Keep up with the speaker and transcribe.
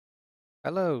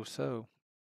Hello,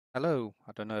 hello.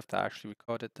 I don't know if that actually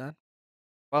recorded then.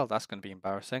 Well, that's going to be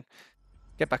embarrassing.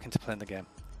 Get back into playing the game.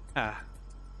 Ah,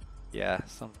 yeah,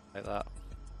 something like that.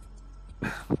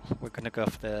 We're going to go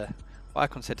for what I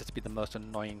consider to be the most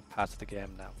annoying part of the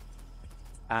game now.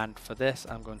 And for this,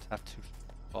 I'm going to have to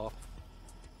shut off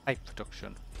pipe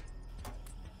production.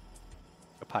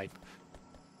 A pipe.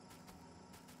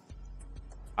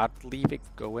 I'd leave it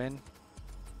going,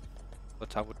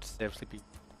 but I would seriously be...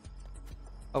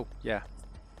 Oh, yeah.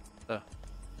 The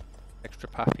extra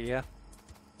path here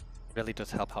really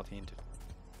does help out the industry.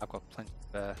 I've got plenty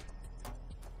of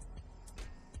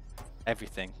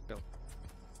everything built.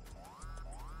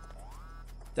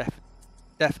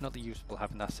 Definitely useful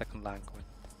having that second line going.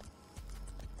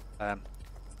 I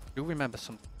do remember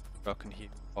something broken here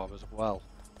before as well,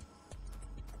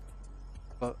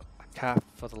 but I can't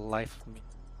for the life of me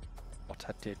what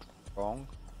I did wrong.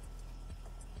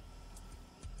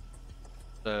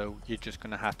 So you're just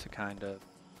gonna have to kind of.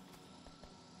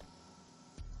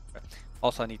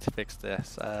 Also, I need to fix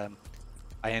this. I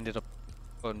ended up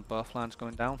putting both lines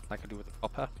going down, like I do with the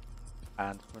copper,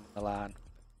 and running the line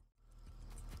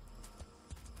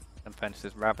and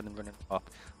fences rather than running up.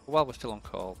 But while we're still on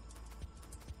call,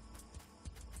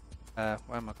 where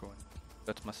am I going?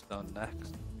 Go to my stone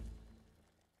next.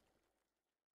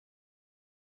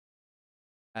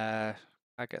 I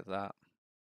get that.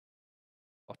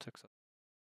 Optics.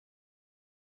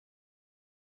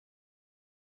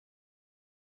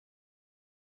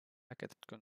 I get it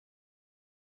going.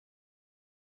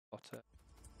 Otter.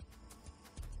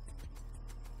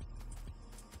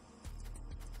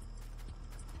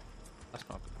 That's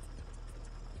not good.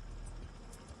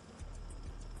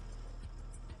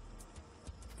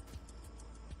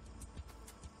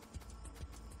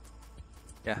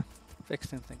 Yeah,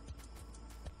 fixing things.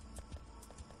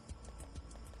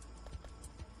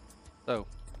 So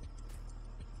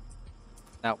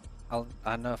now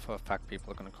I know for a fact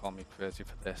people are going to call me crazy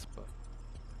for this, but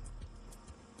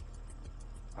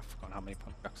I've forgotten how many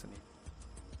punch jacks I need.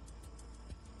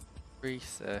 3,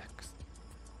 6,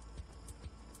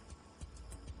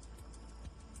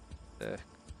 6,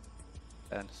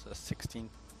 10, so 16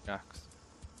 jacks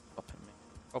stopping me.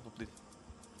 Probably.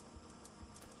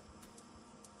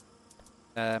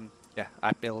 Yeah,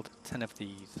 I build 10 of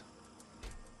these.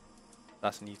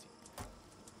 That's an easy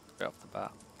straight off the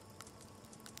bat.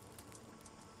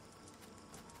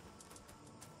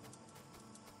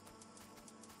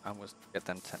 And was get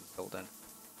them 10 filled in.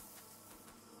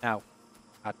 Now,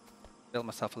 I built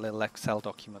myself a little Excel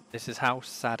document. This is how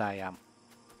sad I am.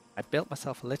 I built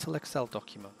myself a little Excel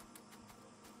document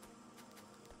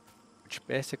which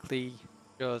basically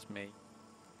shows me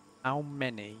how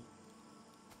many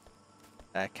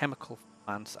chemical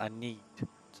plants I need to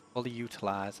fully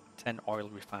utilize 10 oil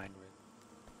refineries.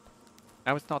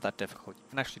 Now it's not that difficult. You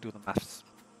can actually do the maths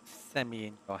semi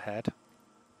in your head.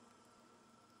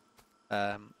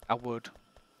 I would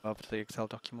go over to the Excel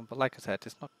document, but like I said,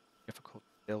 it's not difficult to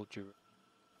build you.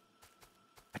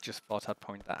 I just thought I'd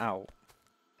point that out.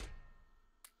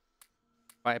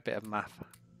 Quite a bit of math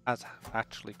has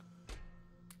actually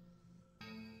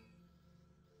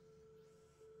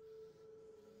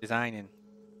designing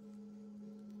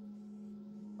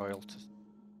oil to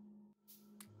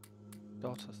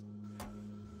daughters.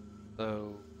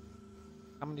 So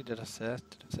how many did I say?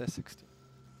 Did I say 60?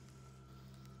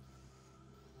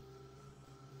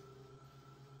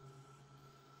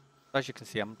 As you can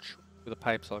see, I'm through the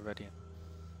pipes already.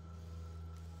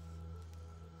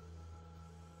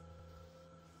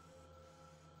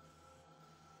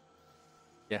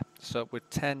 Yeah, so with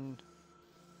 10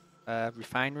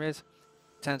 refineries,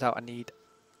 turns out I need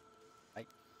like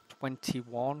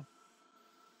 21.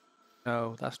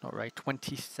 No, that's not right.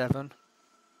 27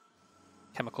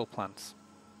 chemical plants.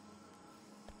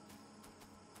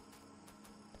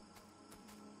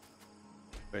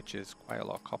 Which is quite a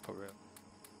lot of copper, really.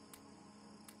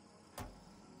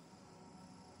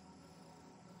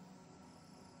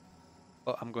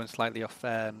 But I'm going slightly off.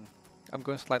 I'm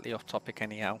going slightly off topic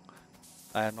anyhow.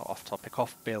 Not off topic,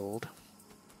 off build.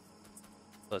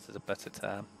 But there's a better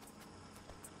term.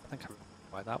 I think I remember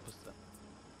why that was the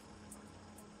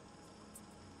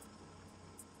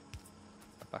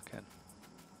back in.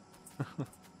 You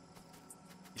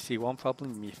see one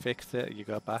problem, you fix it, you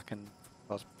go back and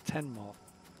there's 10 more.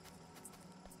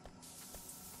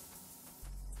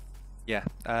 Yeah,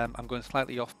 I'm going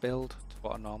slightly off build to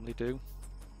what I normally do.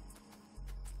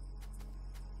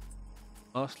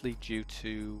 Mostly due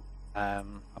to,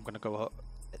 I'm going to go up.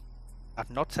 I've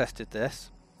not tested this.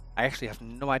 I actually have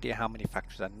no idea how many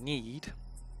factories I need,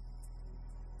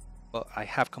 but I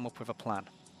have come up with a plan.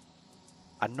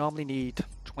 I normally need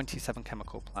 27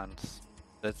 chemical plants.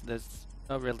 There's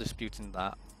no real disputing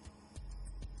that.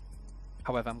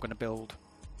 However, I'm going to build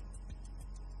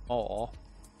more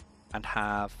and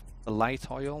have the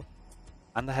light oil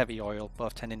and the heavy oil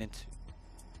both turning into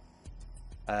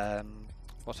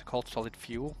what's it called, solid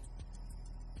fuel.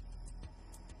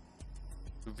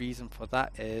 The reason for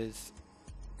that is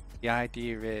the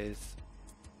idea is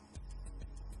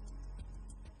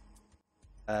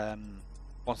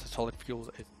once the solid fuel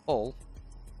is full,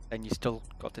 then you still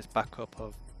got this backup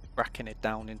of cracking it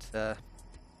down into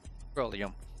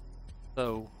petroleum.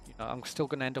 So, you know, I'm still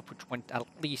going to end up with at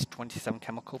least 27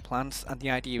 chemical plants, and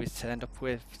the idea is to end up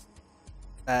with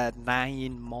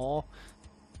 9 more.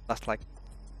 That's like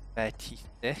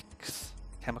 36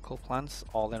 chemical plants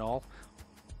all in all.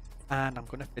 And I'm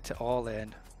going to fit it all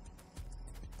in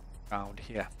around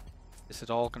here. This is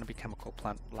all going to be chemical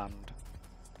plant land.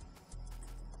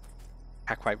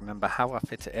 I can't quite remember how I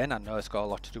fit it in. I know it's got a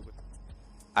lot to do with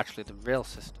actually the rail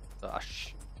system, so I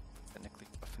should technically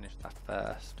finish that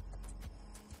first.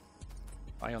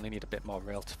 I only need a bit more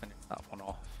rail to finish that one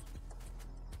off.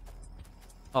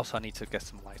 Also, I need to get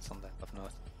some lights on there, I've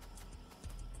noticed.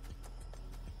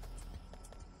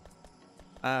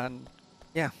 And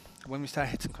yeah, when we start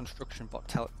hitting construction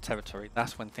bot territory,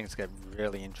 that's when things get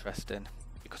really interesting,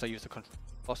 because I use the construction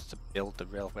bots to build the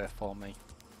railway for me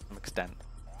to some extent.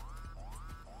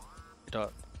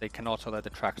 They can also let the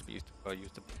tracks be used to go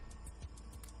use the.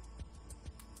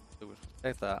 So we'll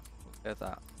save that. We'll save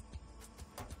that.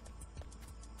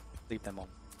 Leave them on.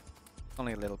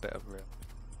 Only a little bit of rail.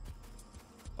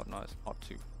 But no, it's not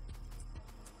too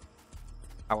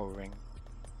powering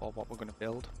for what we're going to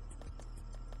build.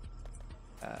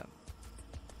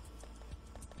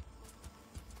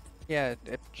 Yeah,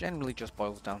 it generally just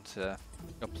boils down to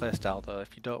your playstyle though.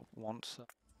 If you don't want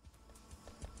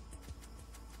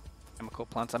chemical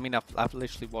plants, I mean, I've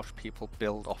literally watched people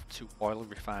build off 2 oil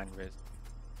refineries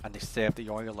and they save the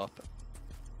oil up.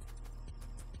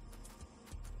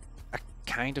 I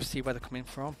kind of see where they're coming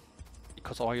from,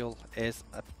 because oil is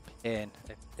a pain.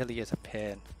 It really is a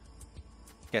pain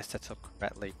to get set up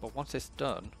correctly, but once it's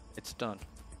done, it's done.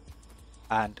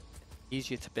 And it's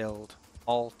easier to build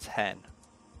all 10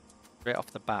 straight off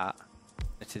the bat than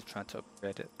it is trying to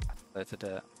upgrade it at a later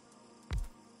date.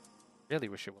 Really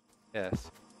wish it was the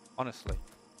case, honestly.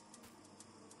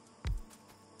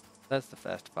 There's the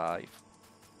first 5.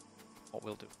 What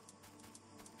we'll do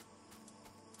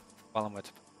while I'm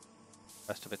waiting for the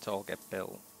rest of it to all get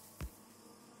built.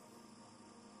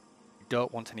 You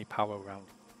don't want any power around.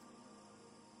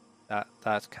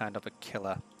 That's kind of a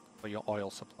killer for your oil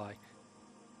supply.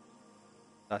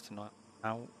 That's not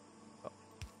now.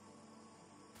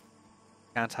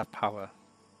 Can't have power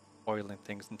oiling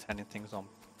things and turning things on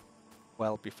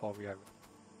well before we are.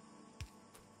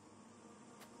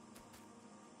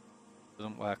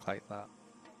 Doesn't work like that.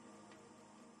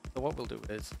 So what we'll do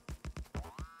is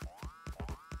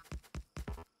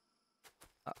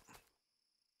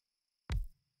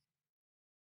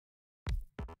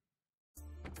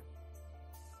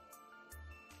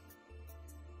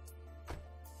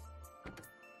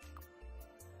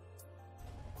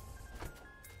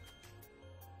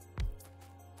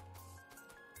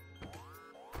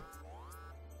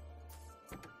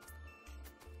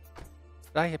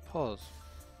did I hit pause?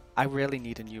 I really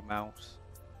need a new mouse.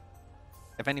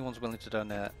 If anyone's willing to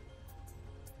donate.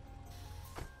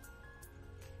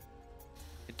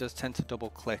 It does tend to double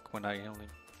click when I only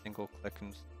single click,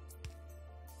 and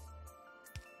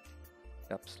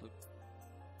absolute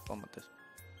fun with this.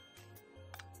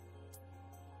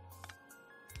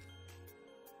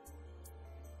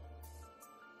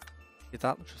 Is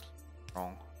that just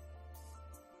wrong?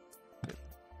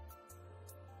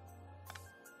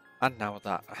 And now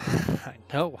that I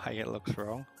know why it looks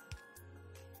wrong.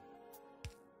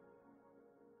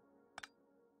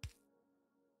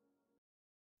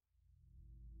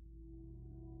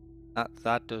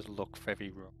 That does look very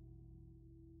wrong.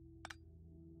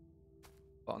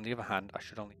 But on the other hand, I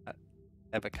should only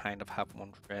ever kind of have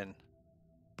one train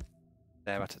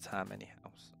there at a time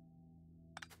anyhow. So.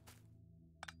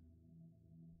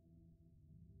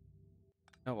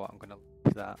 You know what, I'm gonna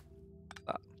leave that.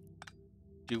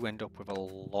 Do end up with a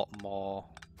lot more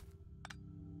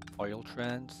oil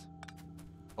trains,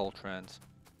 coal trains,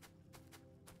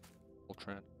 coal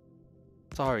train.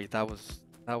 Sorry, that was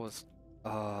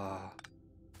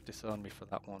disown me for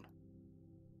that one.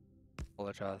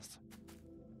 Apologize.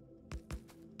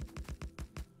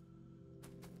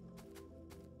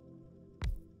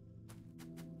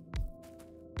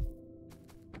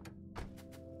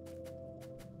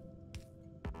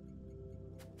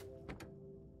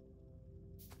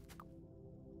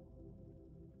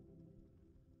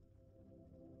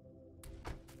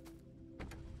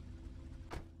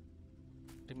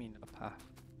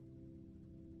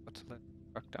 What's the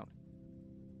work down?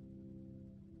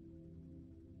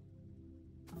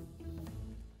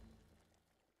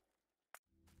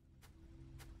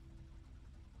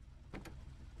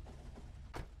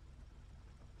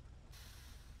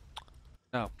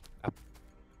 No, up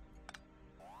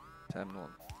terminal.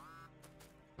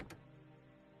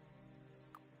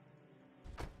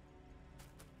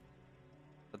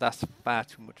 But that's far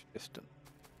too much distance.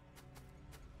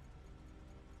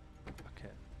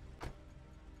 Okay. Go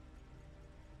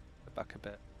back a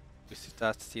bit. We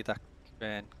start to see that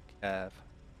train curve.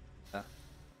 Yeah.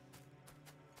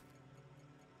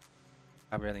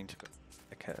 I really need to go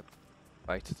the curve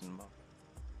right and more.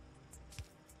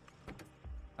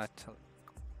 I tell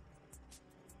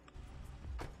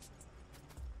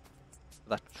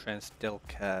that train's still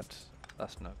curved.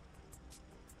 That's no.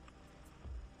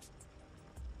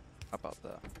 How about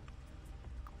that?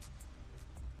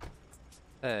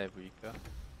 There we go.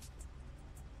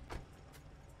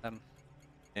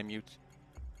 Mute.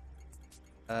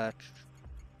 Uh,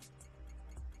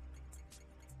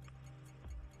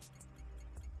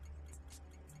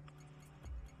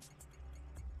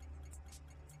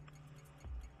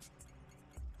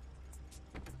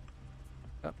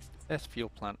 this fuel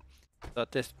plant. So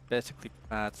this basically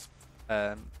adds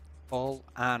coal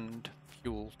and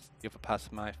fuel to the other parts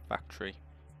of my factory.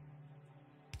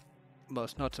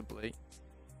 Most notably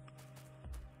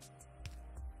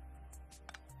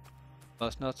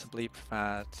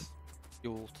provides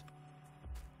fuel to,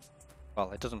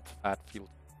 well, it doesn't provide fuel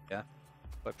to, yeah,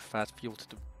 but it provides fuel to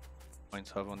the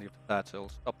points over on the other side. So it'll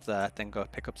stop there, then go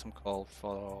pick up some coal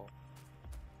for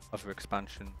other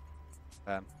expansion,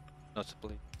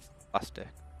 notably plastic.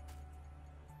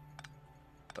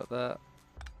 So there,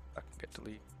 I can get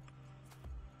deleted.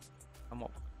 And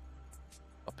what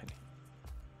up in here?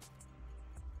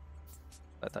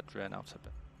 Let that drain out a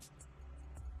bit.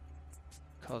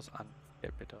 Because I'm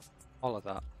get rid of all of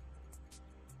that.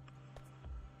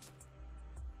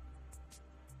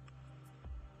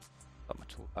 Got my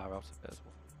toolbar out of it as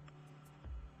well.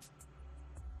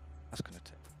 That's gonna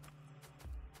take.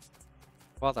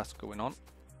 While that's going on,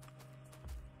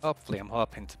 hopefully I'm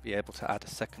hoping to be able to add a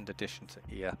second addition to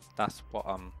here. That's what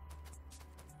I'm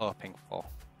hoping for.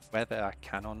 Whether I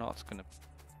can or not, it's gonna be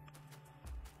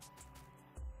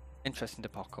interesting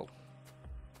debacle.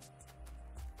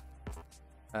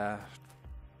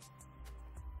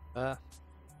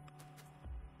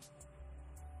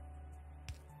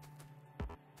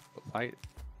 Why?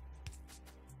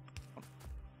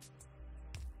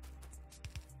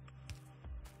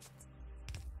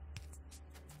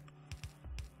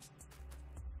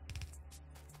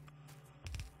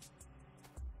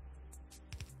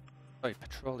 Sorry,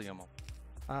 petroleum.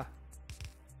 Ah.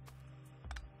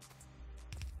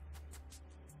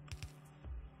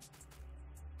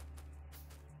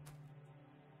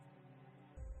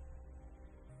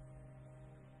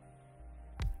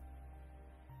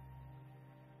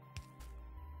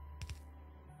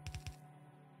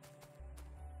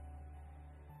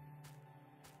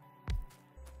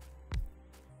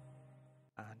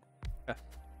 And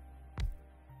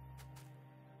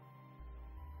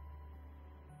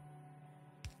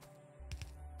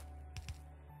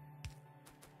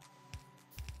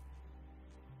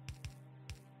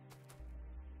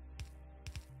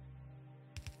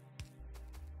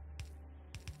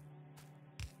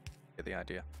get the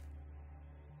idea.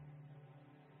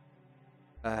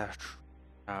 Now,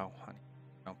 honey,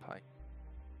 don't pay.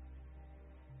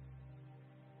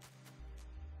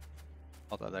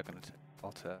 Although they're going to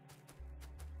alter.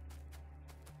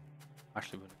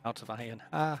 Actually, we're out of iron.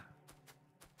 Ah,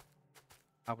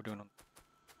 how are we doing on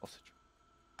sausage?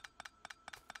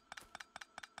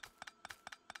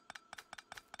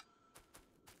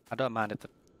 I don't mind if the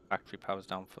factory powers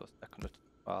down for a second or two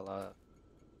while,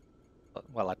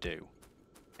 well, I do,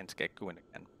 and to get going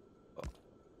again, but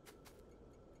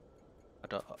I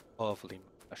don't overly,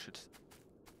 I should say.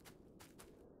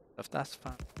 If that's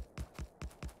fine.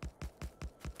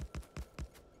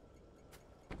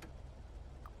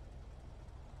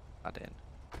 Add in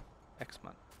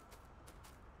X-Man.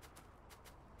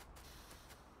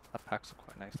 That packs up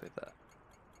quite nicely there.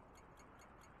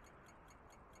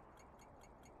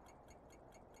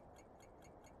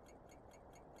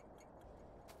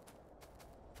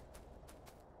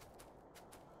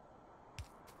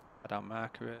 Add out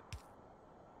marker it.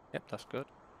 Yep, that's good.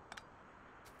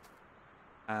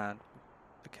 And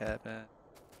the cabin.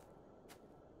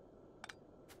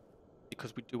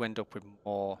 Because we do end up with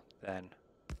more than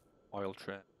oil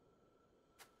train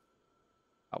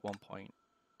at one point.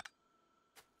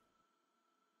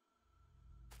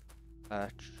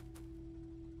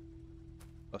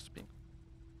 supposed to be.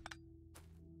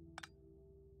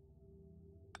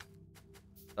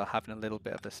 So having a little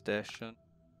bit of a station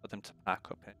for them to park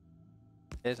up in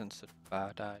isn't such a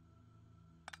bad idea.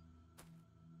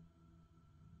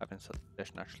 Having such a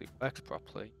station actually works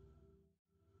properly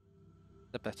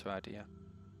is a better idea.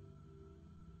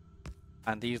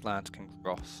 And these lines can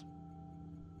cross.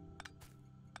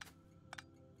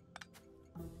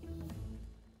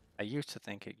 I used to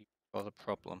think it was a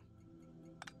problem.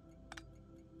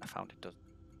 I found it doesn't.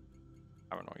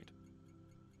 Paranoid.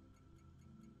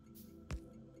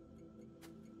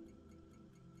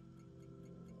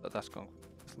 But that's going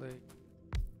quickly.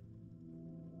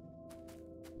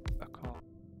 Back on.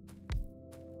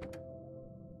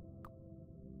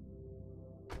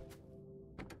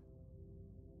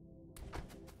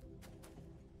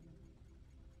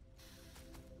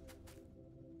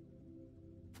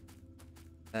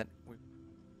 Then we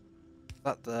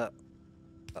that there.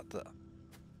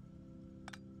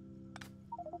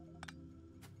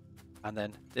 And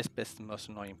then this bit's the most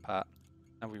annoying part.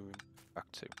 And we move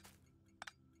back to.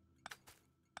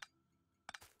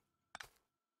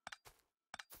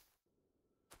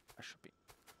 I should be.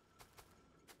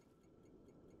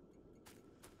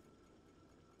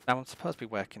 Now I'm supposed to be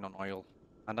working on oil.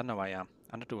 And I know I am.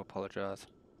 And I do apologise.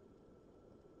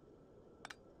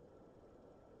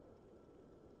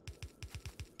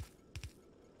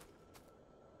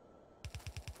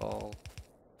 All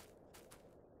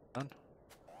done.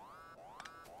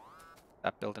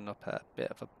 That building up a bit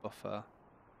of a buffer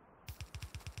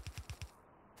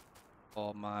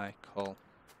for my coal.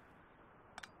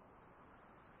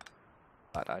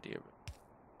 Bad idea.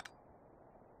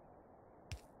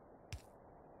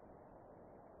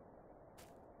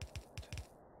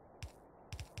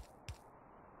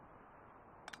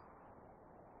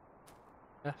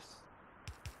 Yes.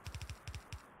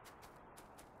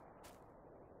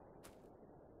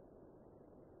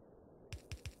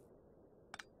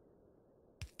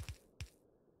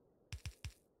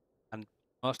 And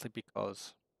mostly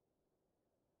because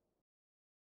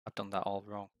I've done that all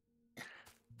wrong.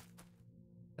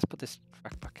 Let's put this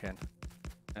track back in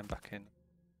and back in.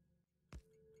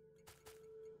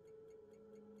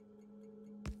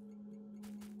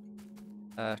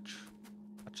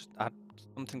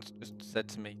 Something just said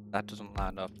to me that doesn't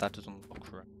line up. That doesn't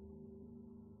look right.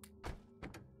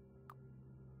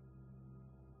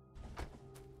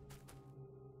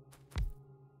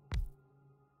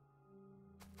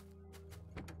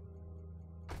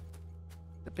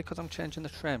 Is it because I'm changing the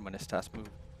train when it starts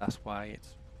moving? That's why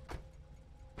it's.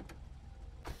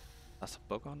 That's a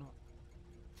bug or not?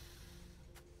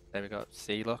 There we go.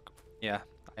 See, look. Yeah,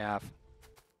 I have.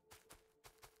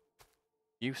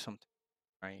 Use something,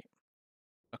 right?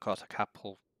 Of course, I can't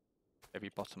pull every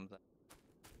bottom there.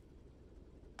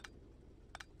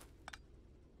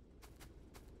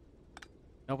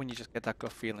 You know when you just get that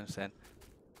gut feeling saying,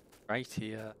 right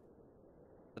here,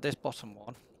 for this bottom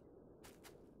one,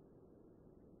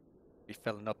 be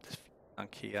filling up this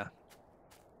tank here.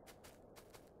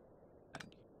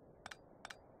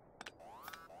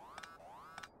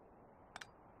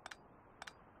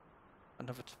 And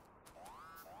another.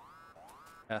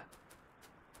 Yeah.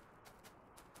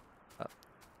 I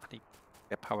need to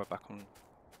get power back on.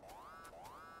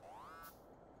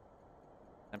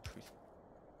 Temporary.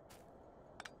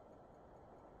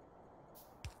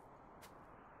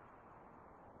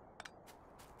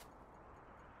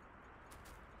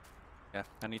 Yeah,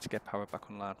 I need to get power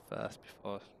back online first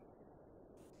before.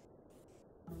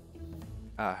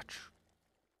 Arch.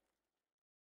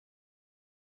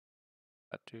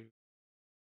 I do.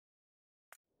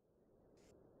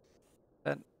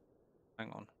 Then,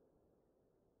 hang on.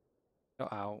 Go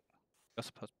out. You're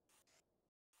supposed.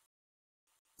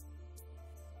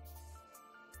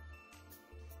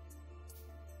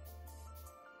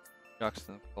 You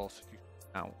accidentally also do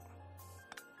out.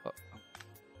 But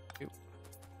you.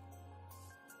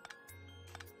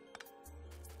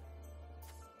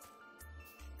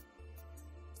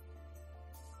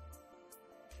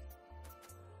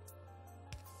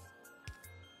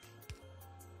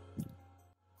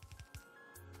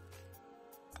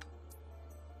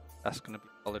 That's going to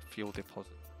be solid fuel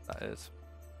deposit. That is.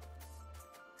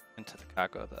 Into the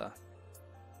cargo there.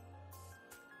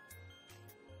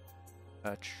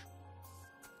 Patch.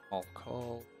 All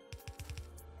coal.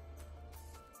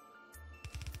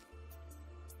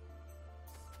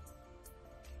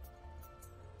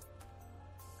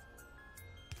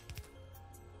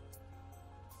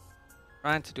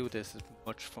 Trying to do this as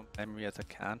much from memory as I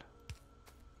can,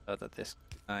 so that this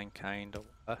design kind of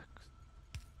works.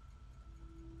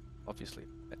 Obviously,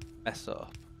 mess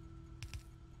up.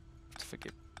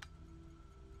 Forgive me.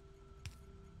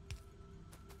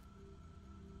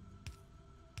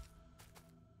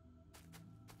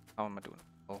 How am I doing?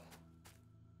 Oh,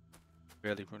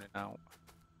 really running out.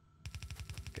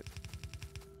 Get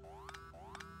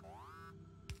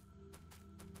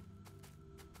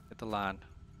the line.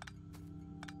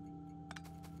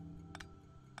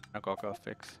 I gotta go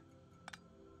fix.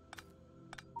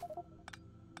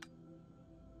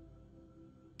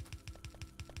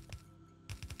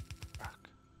 Back.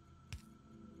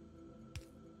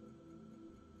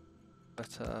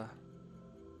 But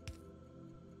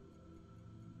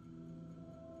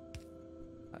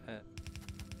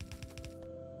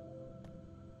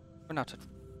we're not.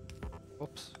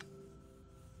 Oops.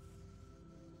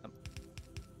 Um,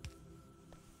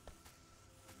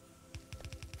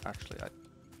 Actually, I.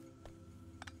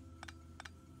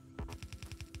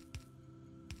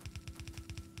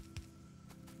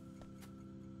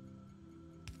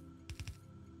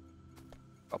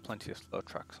 Got plenty of slow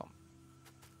tracks on.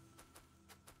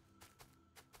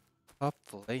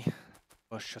 Hopefully,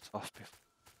 bus shuts off before.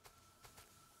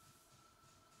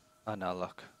 Oh no,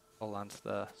 look, all land's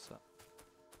there. So,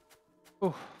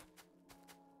 ooh.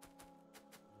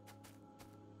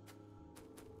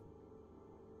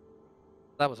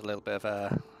 That was a little bit of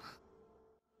a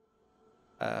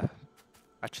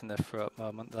catch in the throat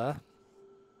moment there.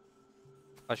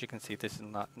 As you can see, this is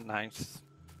not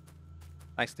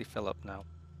nicely fill up now.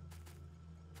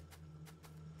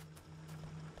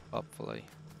 Hopefully.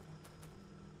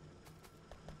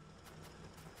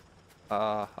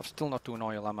 I'm still not doing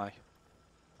oil, am I?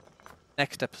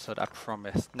 Next episode, I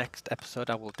promise. Next episode,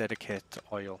 I will dedicate to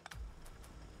oil.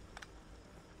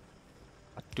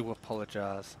 I do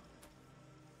apologize.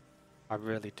 I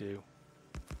really do.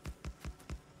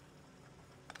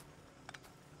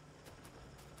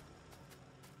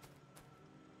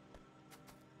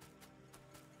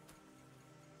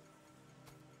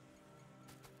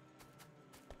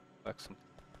 Work some.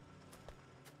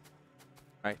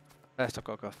 Right, first I've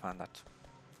got to go find that.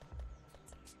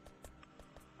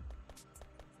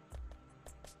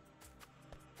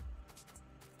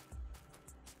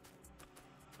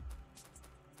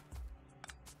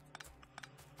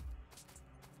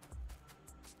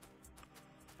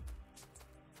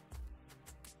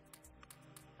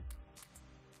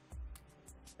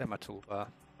 Get my toolbar.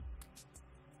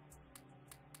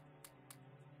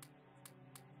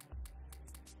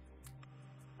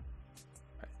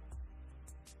 Right.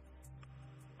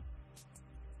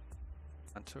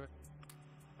 Enter it.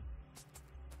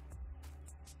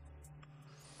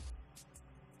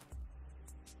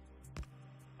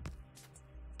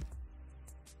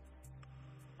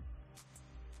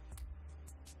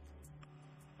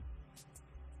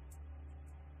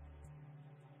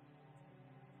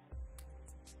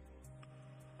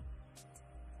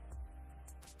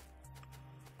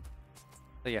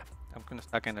 So yeah, I'm going to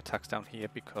start getting attacks down here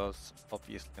because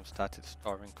obviously I've started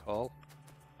storing coal.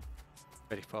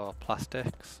 Ready for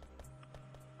plastics.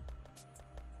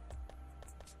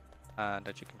 And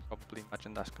as you can probably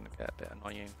imagine, that's going to get a bit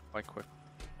annoying quite quick.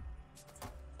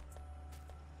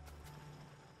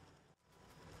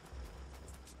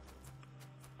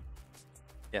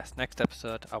 Yes, next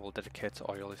episode I will dedicate to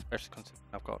oil, especially considering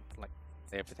I've got like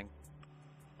everything.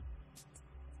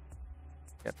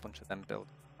 Get a bunch of them built.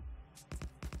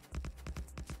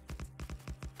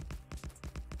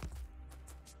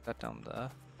 That down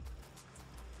there.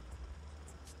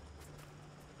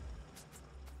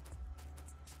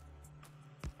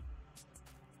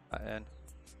 That in.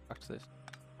 Back to this.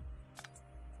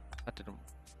 That didn't.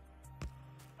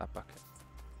 That back in.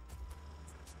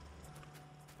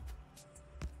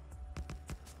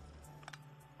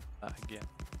 That again.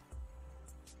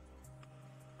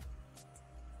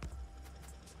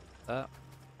 That.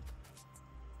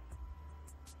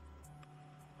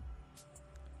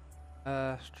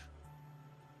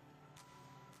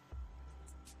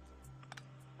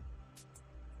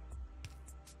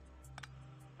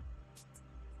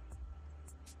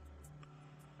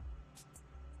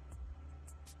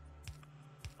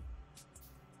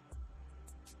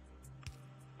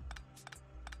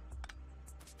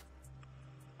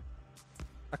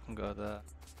 I can go there.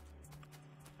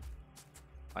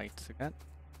 Lights again.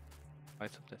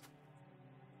 Lights of this.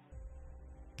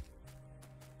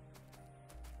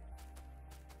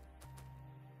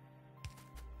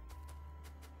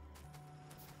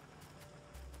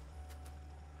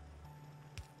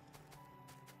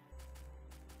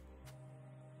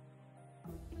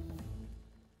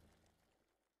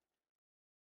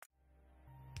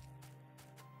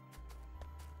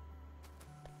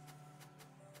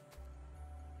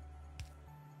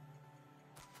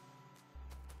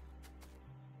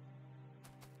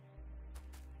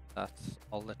 That's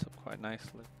all lit up quite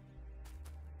nicely.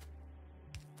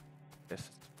 This is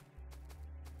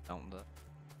down there.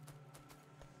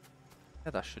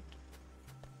 Yeah, that should.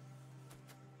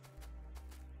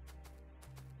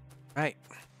 Right.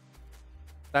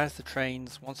 There's the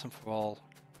trains once and for all.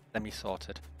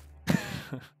 Semi-sorted.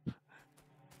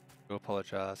 Do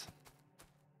apologise.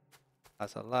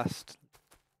 As a last,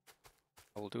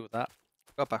 I will do that.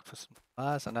 Go back for some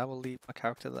supplies and I will leave my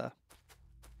character there.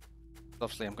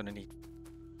 Obviously, I'm going to need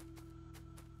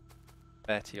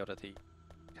 30 out of the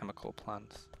chemical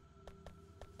plants.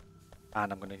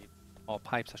 And I'm going to need more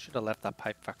pipes. I should have left that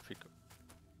pipe factory go.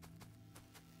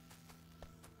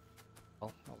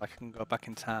 Well, not like I can go back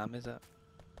in time, is it?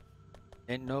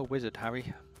 Ain't no wizard,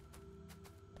 Harry.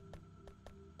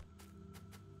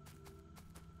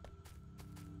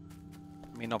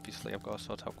 I mean, obviously, I've got to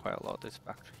sort out quite a lot of this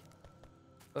factory.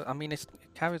 But, I mean, it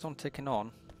carries on ticking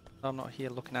on. I'm not here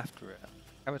looking after it.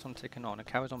 It carries on ticking on. It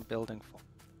carries on building for me.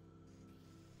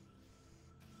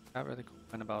 Can't really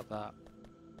complain about that.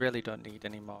 Really don't need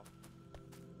any more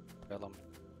rail on me.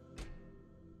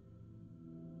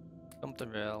 Dump the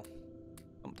rail.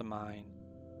 Dump the mine.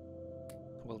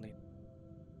 We'll need.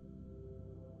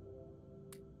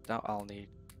 Doubt I'll need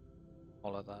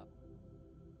all of that.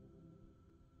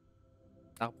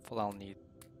 Doubtful I'll need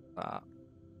that.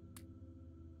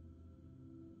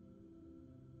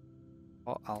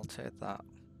 Or I'll take that.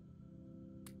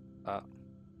 That.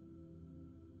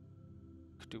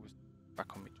 Could do with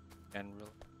back on me general.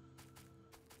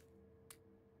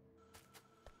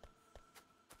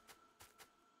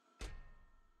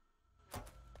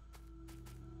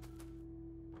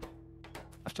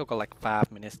 I've still got like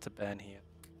 5 minutes to burn here.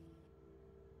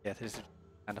 Yeah, this is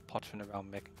kind of pottering around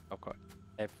making sure I've got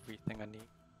everything I need.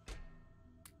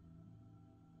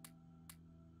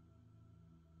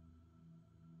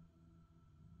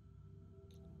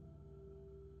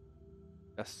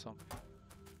 Just some.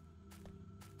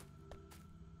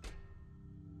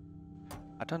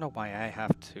 I don't know why I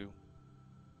have to.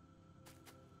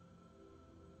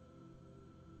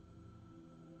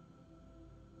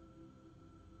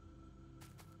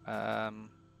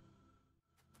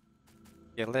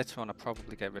 Yeah, later on I'll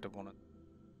probably get rid of one of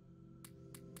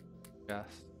gas.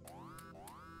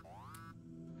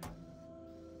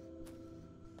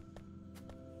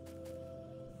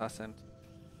 That's empty.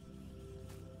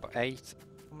 Got 8.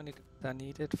 How many did I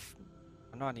needed?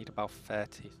 I know I need about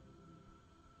 30.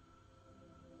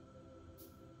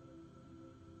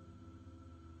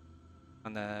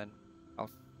 And then I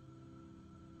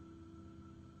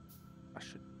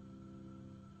should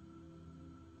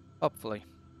hopefully.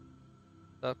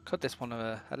 So cut this one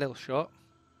a little short.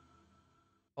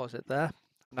 Pause it there.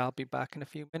 And I'll be back in a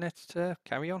few minutes to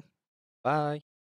carry on. Bye.